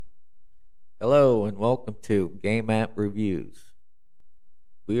Hello and welcome to Game App Reviews.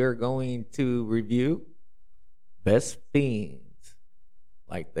 We are going to review Best Fiends.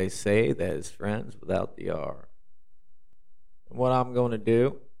 Like they say, that is friends without the R. And what I'm going to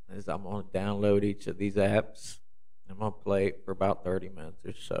do is I'm going to download each of these apps. I'm going to play it for about 30 minutes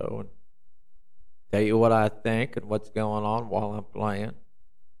or so and tell you what I think and what's going on while I'm playing.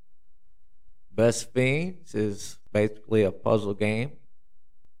 Best Fiends is basically a puzzle game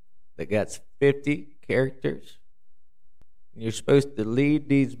that got 50 characters. You're supposed to lead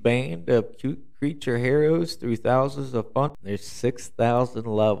these band of cute creature heroes through thousands of fun. There's 6,000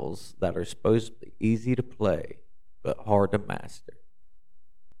 levels that are supposed to be easy to play, but hard to master.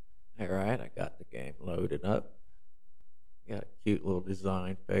 All right, I got the game loaded up. Got a cute little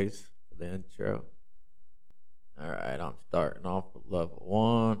design face for the intro. All right, I'm starting off with level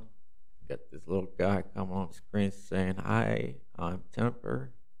 1. Got this little guy coming on the screen saying, "Hi, I'm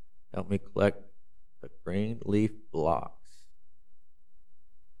Temper. Help me collect the green leaf blocks."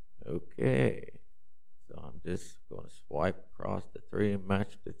 Okay, so I'm just going to swipe across the 3 and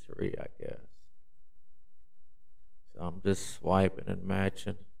match the 3, I guess. So I'm just swiping and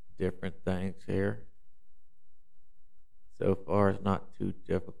matching different things here. So far, it's not too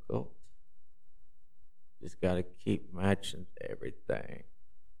difficult. Just got to keep matching everything.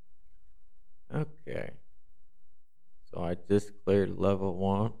 Okay, so I just cleared level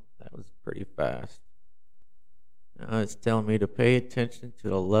 1. That was pretty fast. Now it's telling me to pay attention to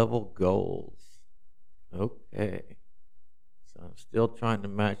the level goals. Okay. So I'm still trying to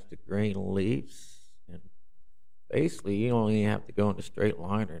match the green leaves. And basically, you don't even have to go in a straight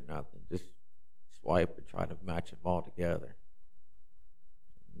line or nothing. Just swipe and try to match them all together.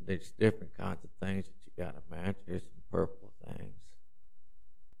 There's different kinds of things that you got to match. There's some purple things.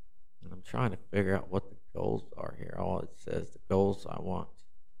 And I'm trying to figure out what the goals are here. All it says, the goals I want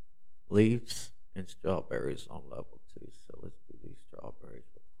leaves and strawberries on level 2. So let's do these strawberries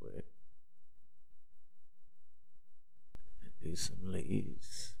real quick. And do some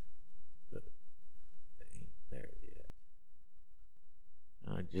leaves. But they ain't there yet.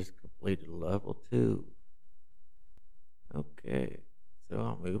 I just completed level 2. Okay. So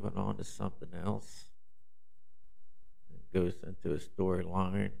I'm moving on to something else. It goes into a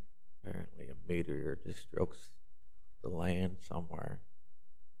storyline. Apparently a meteor just strokes the land somewhere.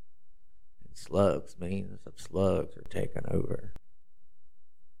 Slugs, millions of slugs are taking over.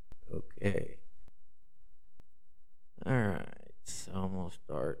 Okay. Alright, so I'm going to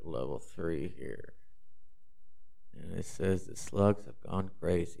start level 3 here. And it says the slugs have gone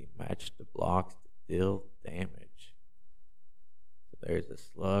crazy. Match the blocks to deal damage. So there's a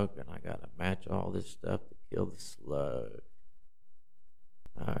slug, and I got to match all this stuff to kill the slug.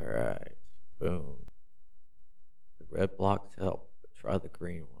 Alright, boom. The red blocks help, but try the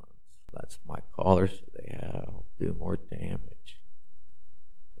green one. That's my collar, so they have do more damage.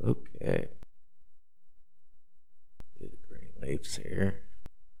 Okay. Do the green leaves here.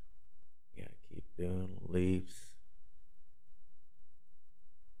 Gotta keep doing leaves.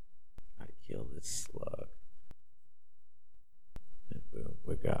 Try to kill this slug. And boom,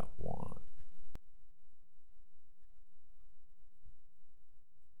 we got one.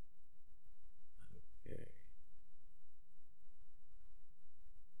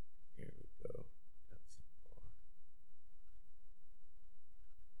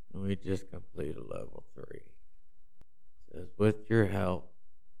 We just completed level 3. It says, with your help,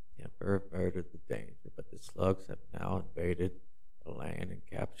 Temper averted the danger, but the slugs have now invaded the land and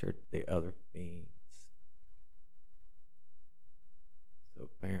captured the other fiends. So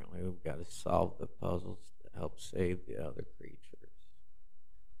apparently we've got to solve the puzzles to help save the other creatures.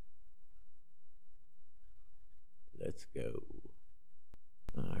 Let's go.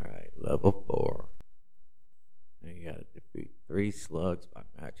 Alright, level 4. And you gotta defeat 3 slugs by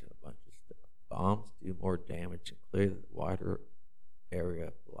matching a bunch of stuff. Bombs do more damage and clear the wider area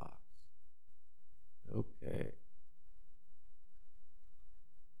of blocks. Okay.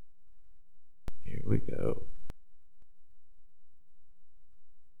 Here we go.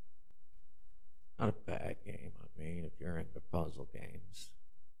 Not a bad game, I mean, if you're into puzzle games.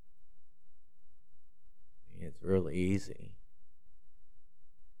 I mean, it's really easy.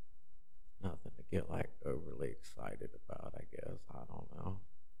 Nothing to get like overly excited about, I guess. I don't know.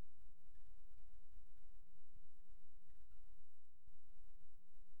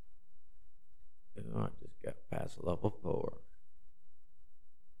 I just got past level 4.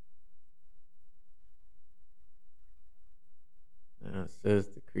 Now it says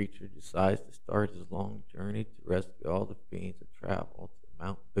the creature decides to start his long journey to rescue all the fiends and travel to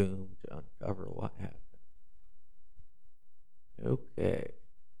Mount Boom to uncover what happened. Okay.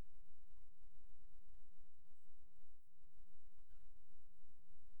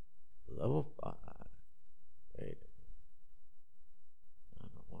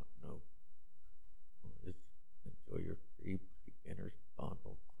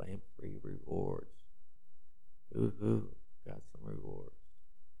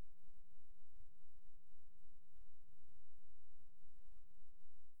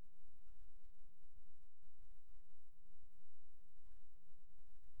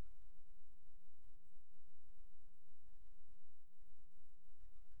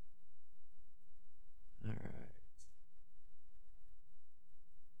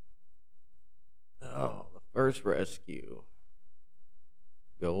 first rescue.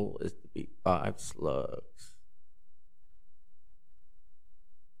 Goal is to beat 5 slugs.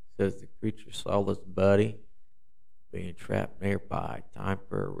 Says the creature saw this buddy being trapped nearby. Time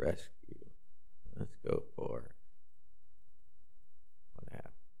for a rescue. Let's go for it. What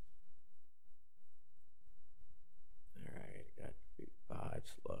happened? Alright, got to beat 5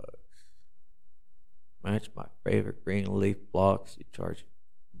 slugs. Match my favorite green leaf blocks. You charge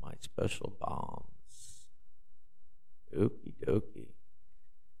my special bombs. Okie dokie.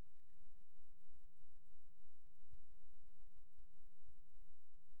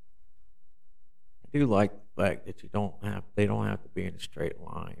 I do like the fact that they don't have to be in a straight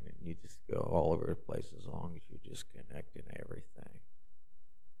line and you just go all over the place as long as you're just connecting everything,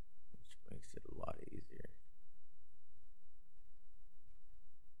 which makes it a lot easier.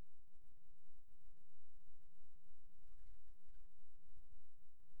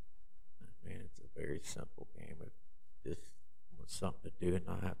 I mean, it's a very simple game. If just was something to do and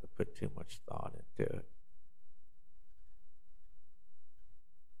not have to put too much thought into it.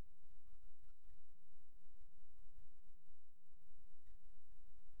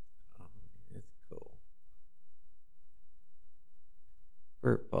 It's cool.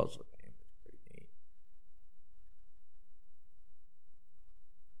 For a puzzle game, it's pretty neat.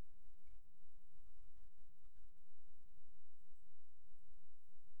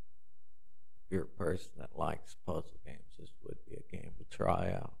 If you're a person that likes puzzle games, this would be a game to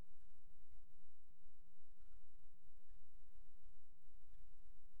try out.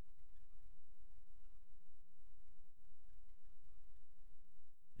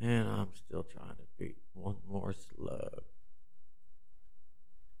 And I'm still trying to beat one more slug.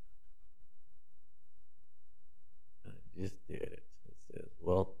 I just did it. It says,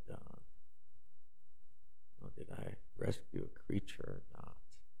 well done. Well, did I rescue a creature or not?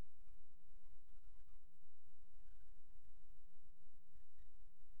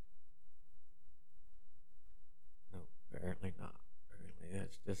 No, apparently not. Apparently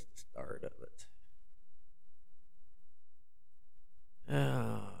that's just the start of it.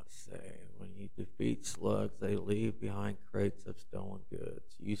 Say, when you defeat slugs, they leave behind crates of stolen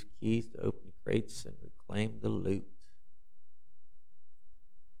goods. Use keys to open crates and reclaim the loot.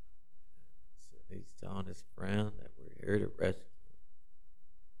 So he's telling his friend that we're here to rescue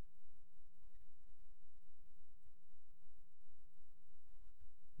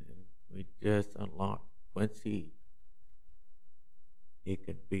him. And we just unlocked Quincy. He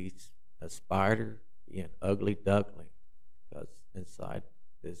could be a spider, be an ugly duckling, because inside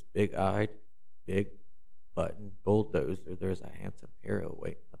this big-eyed, big button bulldozer, there's a handsome hero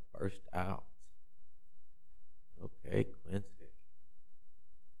waiting to burst out. Okay, Quincy.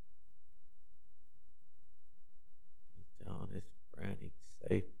 He's telling his friend he's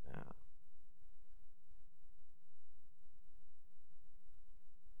safe now.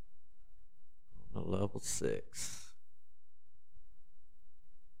 On a level 6.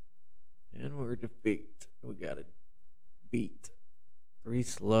 And we're defeat. We gotta beat 3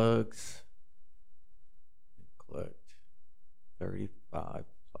 slugs and collect 35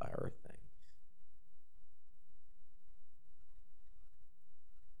 flower things.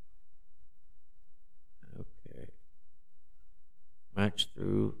 Okay. Match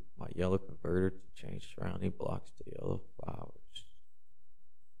through my yellow converter to change surrounding blocks to yellow flowers.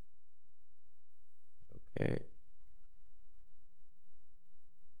 Okay.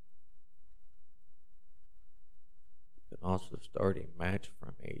 You can also start a match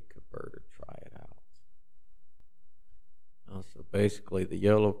from a converter. Try it out. So basically, the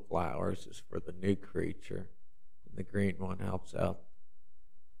yellow flowers is for the new creature, and the green one helps out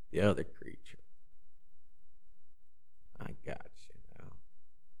the other creature. I got you now.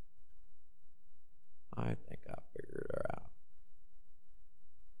 I think I figured her out.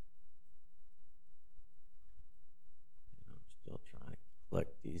 And I'm still trying to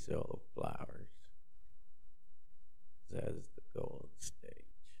collect these yellow flowers. That is the goal of the stage.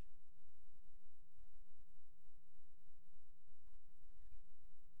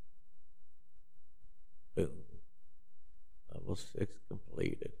 Boom. Level 6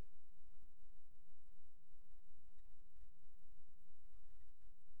 completed.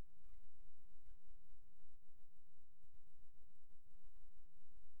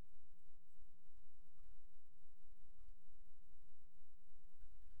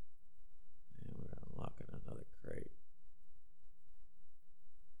 And we're unlocking another crate.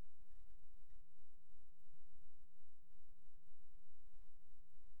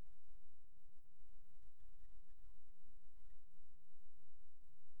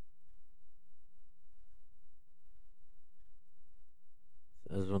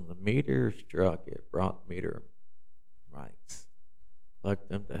 Says when the meteor struck, it brought me to rights. Collect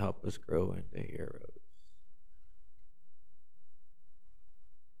them to help us grow into heroes.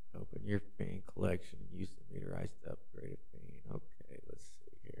 Open your Fiend collection and use the meter ice to upgrade a Fiend. Okay, let's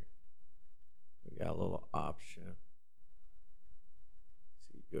see here. We got a little option. So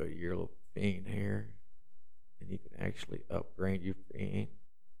you go to your little Fiend here, and you can actually upgrade your Fiend.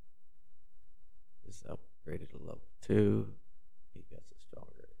 Just upgraded to level 2. He gets it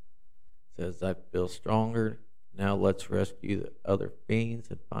stronger. It says I feel stronger. Now let's rescue the other Fiends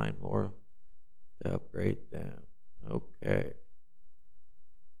and find more to upgrade them. Okay.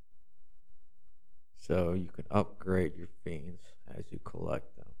 So you can upgrade your Fiends as you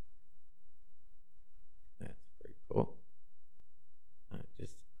collect them. That's pretty cool. I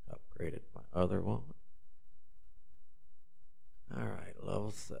just upgraded my other one. Alright,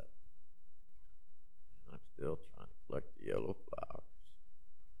 level 7. I'm still trying to collect the yellow flowers.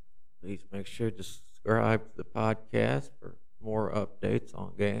 Please make sure to subscribe to the podcast for more updates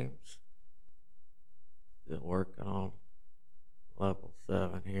on games. Still working on level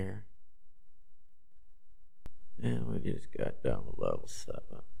 7 here. And we just got down to level 7.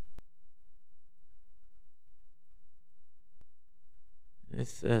 It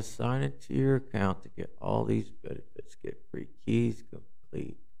says sign into your account to get all these benefits. Get free keys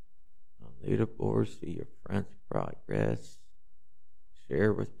complete. On leaderboards, see your friends' progress.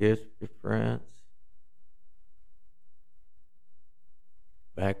 Share with gifts with your friends.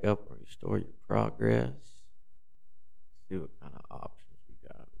 Back up or restore your progress. See what kind of options we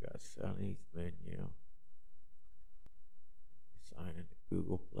got. We got settings menu. Sign into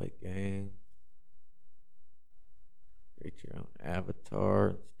Google Play Games. Create your own avatar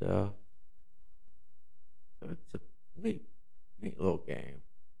and stuff. So it's a neat little game.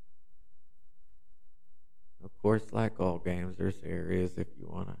 Of course, like all games, there's areas if you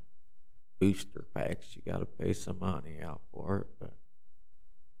want to booster packs, you got to pay some money out for it. But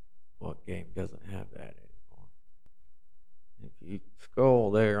what game doesn't have that anymore? If you scroll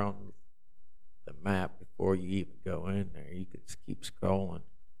there on the map before you even go in there, you can just keep scrolling.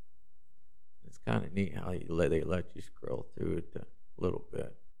 It's kind of neat how they let you scroll through it a little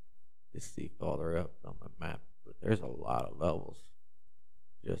bit to see farther up on the map. But there's a lot of levels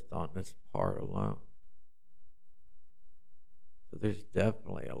just on this part alone. So there's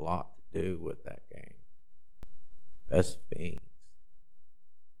definitely a lot to do with that game. Best Fiends.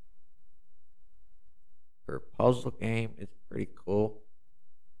 For a puzzle game, it's pretty cool.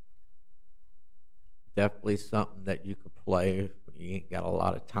 Definitely something that you could play when you ain't got a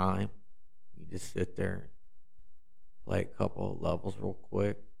lot of time. You just sit there and play a couple of levels real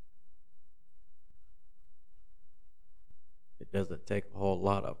quick. It doesn't take a whole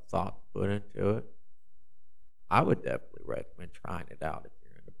lot of thought put into it. I would definitely recommend trying it out if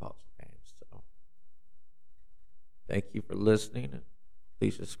you're into puzzle games. So, thank you for listening, and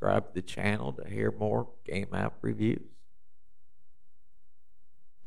please subscribe to the channel to hear more game app reviews.